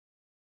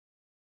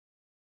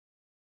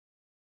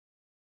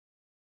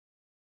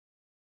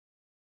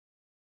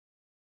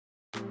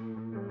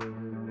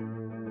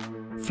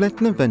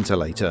Flettner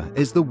Ventilator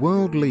is the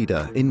world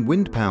leader in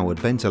wind-powered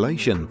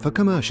ventilation for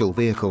commercial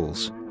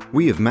vehicles.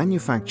 We have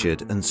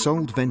manufactured and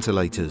sold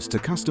ventilators to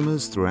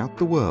customers throughout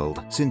the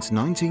world since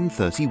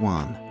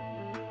 1931.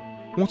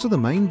 What are the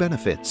main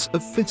benefits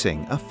of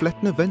fitting a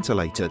Flettner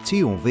ventilator to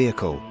your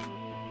vehicle?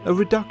 A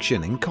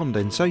reduction in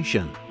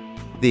condensation,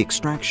 the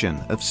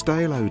extraction of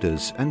stale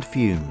odours and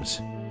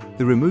fumes,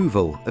 the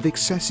removal of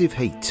excessive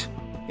heat.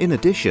 In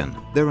addition,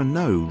 there are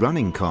no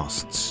running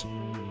costs.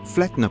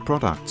 Flettner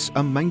products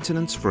are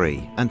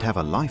maintenance-free and have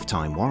a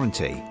lifetime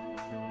warranty.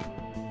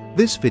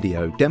 This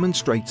video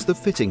demonstrates the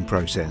fitting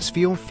process for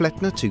your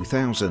Flettner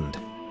 2000.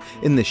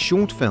 In this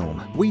short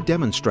film, we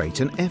demonstrate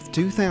an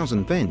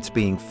FV-2000 vent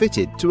being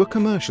fitted to a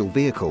commercial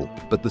vehicle,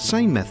 but the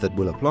same method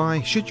will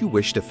apply should you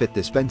wish to fit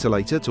this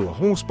ventilator to a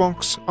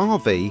horsebox,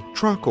 RV,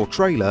 truck or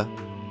trailer,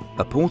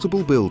 a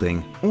portable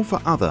building, or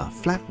for other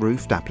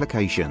flat-roofed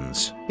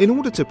applications. In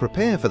order to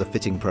prepare for the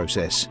fitting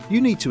process,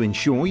 you need to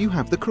ensure you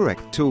have the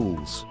correct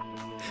tools.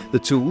 The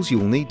tools you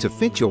will need to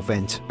fit your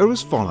vent are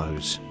as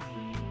follows: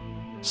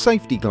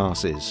 safety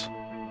glasses,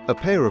 a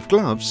pair of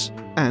gloves,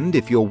 and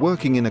if you're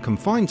working in a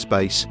confined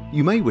space,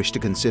 you may wish to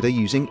consider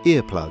using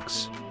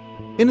earplugs.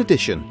 In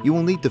addition, you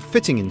will need the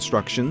fitting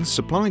instructions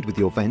supplied with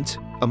your vent,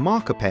 a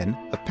marker pen,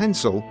 a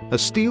pencil, a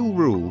steel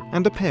rule,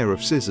 and a pair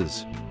of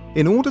scissors.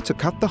 In order to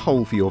cut the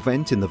hole for your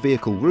vent in the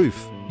vehicle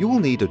roof, you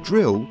will need a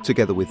drill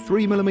together with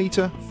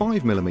 3mm,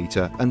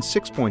 5mm and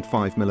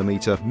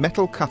 6.5mm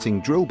metal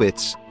cutting drill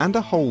bits and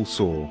a hole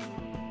saw.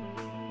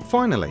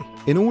 Finally,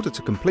 in order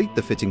to complete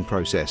the fitting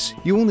process,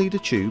 you will need a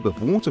tube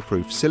of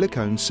waterproof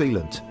silicone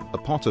sealant, a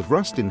pot of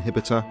rust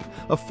inhibitor,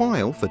 a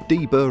file for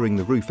deburring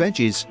the roof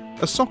edges,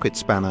 a socket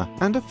spanner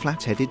and a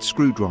flat-headed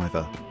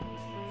screwdriver.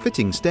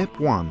 Fitting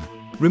step 1.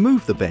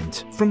 Remove the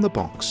vent from the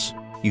box.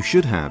 You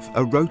should have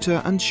a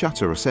rotor and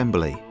shutter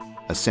assembly,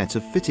 a set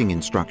of fitting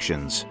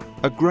instructions,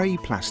 a grey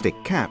plastic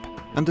cap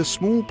and a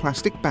small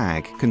plastic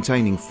bag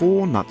containing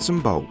 4 nuts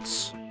and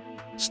bolts.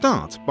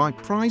 Start by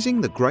prising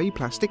the grey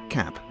plastic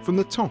cap from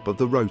the top of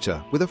the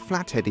rotor with a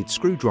flat-headed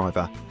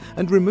screwdriver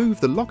and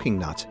remove the locking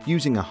nut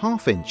using a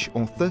 1/2 inch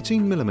or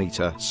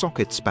 13mm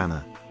socket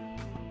spanner.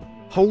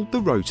 Hold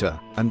the rotor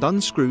and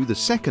unscrew the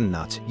second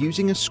nut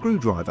using a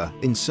screwdriver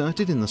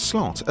inserted in the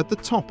slot at the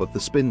top of the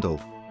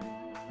spindle.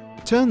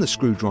 Turn the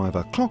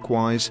screwdriver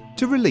clockwise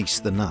to release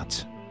the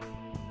nut.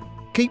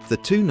 Keep the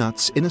 2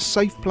 nuts in a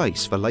safe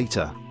place for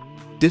later.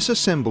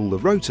 Disassemble the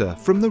rotor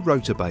from the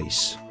rotor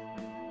base.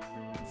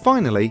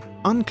 Finally,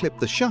 unclip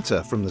the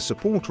shutter from the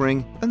support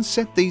ring and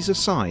set these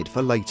aside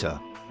for later.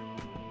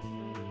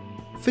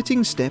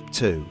 Fitting step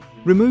 2.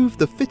 Remove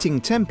the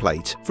fitting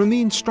template from the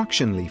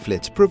instruction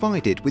leaflet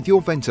provided with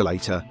your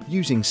ventilator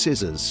using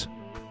scissors.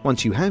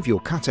 Once you have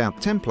your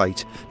cutout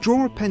template,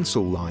 draw a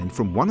pencil line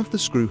from one of the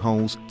screw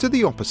holes to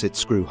the opposite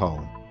screw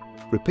hole.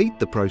 Repeat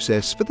the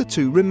process for the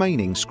 2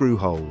 remaining screw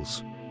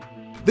holes.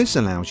 This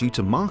allows you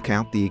to mark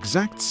out the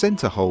exact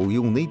center hole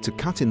you'll need to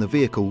cut in the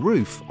vehicle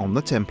roof on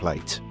the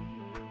template.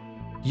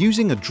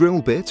 Using a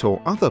drill bit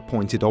or other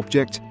pointed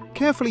object,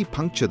 carefully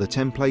puncture the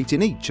template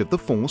in each of the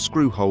 4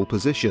 screw hole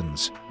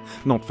positions,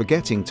 not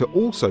forgetting to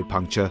also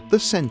puncture the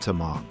center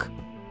mark.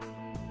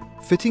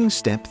 Fitting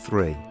step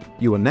 3.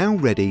 You are now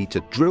ready to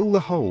drill the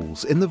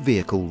holes in the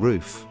vehicle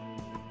roof.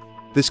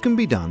 This can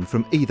be done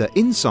from either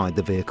inside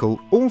the vehicle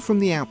or from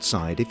the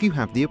outside if you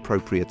have the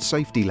appropriate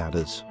safety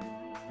ladders.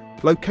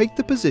 Locate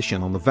the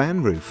position on the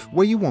van roof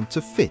where you want to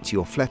fit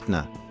your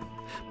Flettner.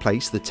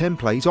 Place the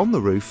template on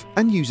the roof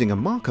and using a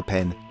marker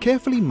pen,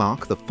 carefully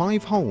mark the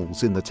 5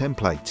 holes in the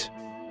template.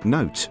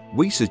 Note,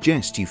 we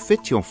suggest you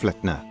fit your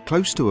Flettner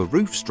close to a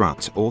roof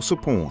strut or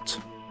support.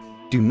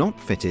 Do not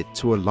fit it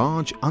to a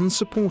large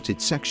unsupported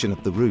section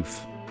of the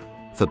roof.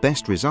 For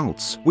best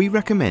results, we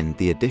recommend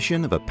the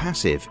addition of a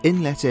passive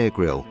inlet air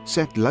grill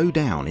set low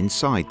down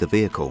inside the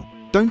vehicle.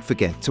 Don't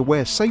forget to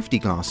wear safety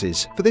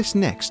glasses for this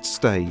next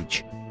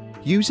stage.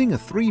 Using a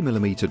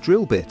 3mm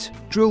drill bit,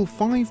 drill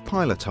 5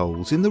 pilot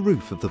holes in the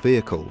roof of the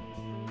vehicle.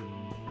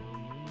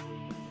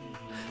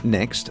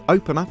 Next,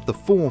 open up the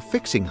 4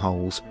 fixing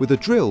holes with a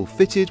drill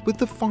fitted with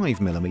the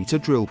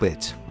 5mm drill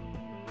bit.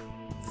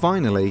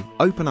 Finally,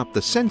 open up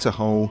the center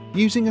hole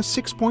using a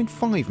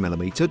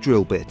 6.5mm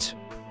drill bit.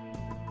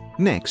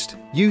 Next,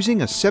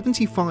 using a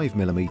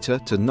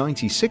 75mm to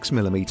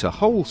 96mm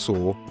hole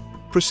saw,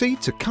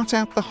 proceed to cut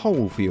out the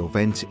hole for your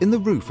vent in the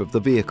roof of the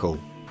vehicle.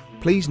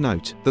 Please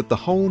note that the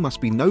hole must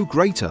be no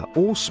greater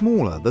or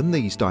smaller than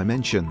these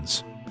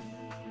dimensions.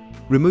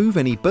 Remove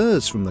any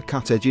burrs from the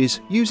cut edges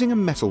using a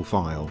metal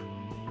file.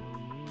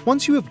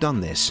 Once you have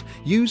done this,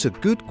 use a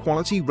good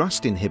quality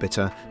rust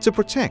inhibitor to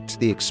protect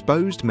the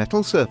exposed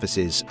metal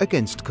surfaces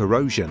against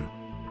corrosion.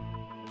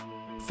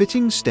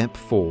 Fitting step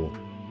 4.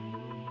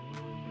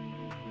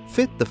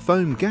 Fit the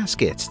foam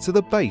gasket to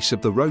the base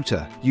of the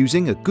rotor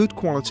using a good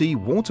quality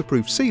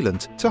waterproof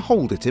sealant to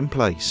hold it in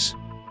place.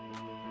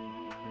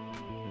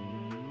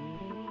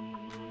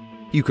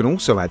 You can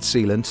also add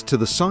sealant to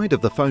the side of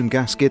the foam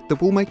gasket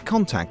that will make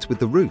contact with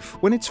the roof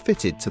when it's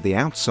fitted to the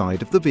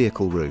outside of the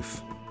vehicle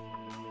roof.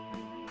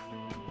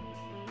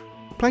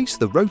 place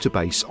the rotor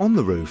base on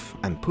the roof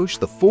and push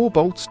the 4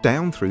 bolts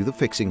down through the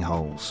fixing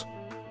holes.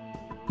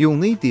 You'll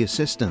need the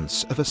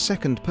assistance of a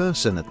second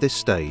person at this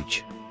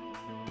stage.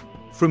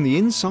 From the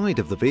inside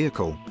of the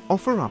vehicle,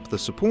 offer up the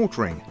support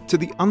ring to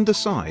the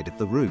underside of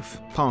the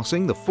roof,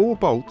 passing the 4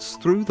 bolts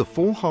through the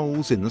 4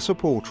 holes in the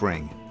support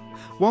ring.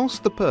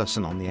 Whilst the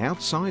person on the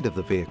outside of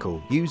the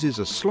vehicle uses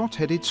a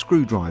slot-headed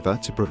screwdriver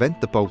to prevent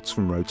the bolts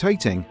from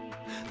rotating,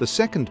 the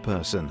second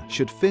person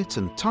should fit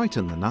and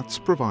tighten the nuts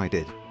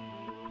provided.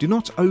 Do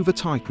not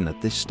over-tighten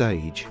at this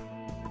stage.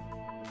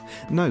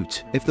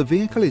 Note, if the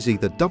vehicle is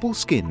either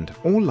double-skinned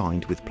or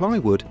lined with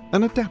plywood,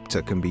 an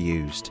adapter can be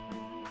used.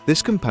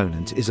 This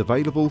component is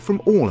available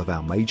from all of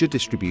our major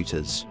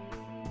distributors.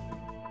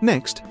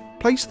 Next,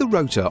 place the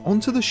rotor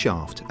onto the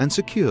shaft and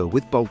secure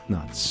with bolt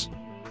nuts.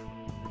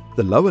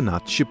 The lower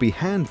nut should be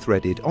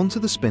hand-threaded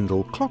onto the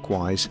spindle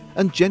clockwise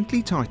and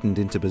gently tightened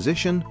into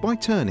position by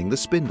turning the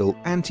spindle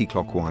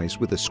anti-clockwise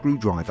with a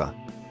screwdriver.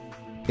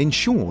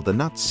 Ensure the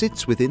nut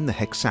sits within the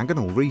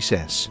hexagonal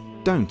recess.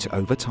 Don't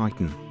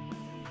over-tighten.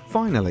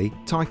 Finally,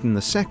 tighten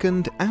the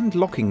second and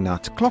locking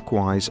nut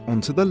clockwise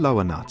onto the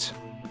lower nut.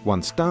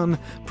 Once done,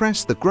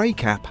 press the grey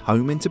cap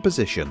home into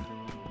position.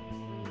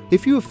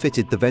 If you have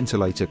fitted the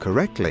ventilator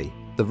correctly,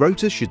 the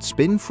rotor should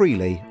spin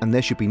freely and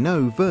there should be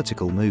no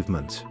vertical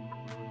movement.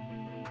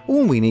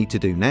 All we need to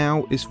do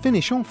now is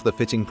finish off the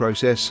fitting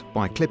process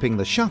by clipping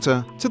the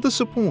shutter to the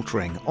support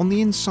ring on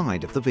the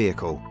inside of the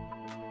vehicle.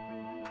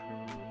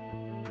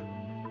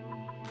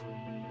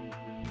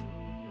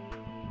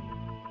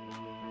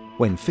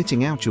 When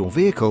fitting out your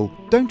vehicle,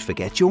 don't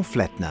forget your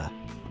Flettner.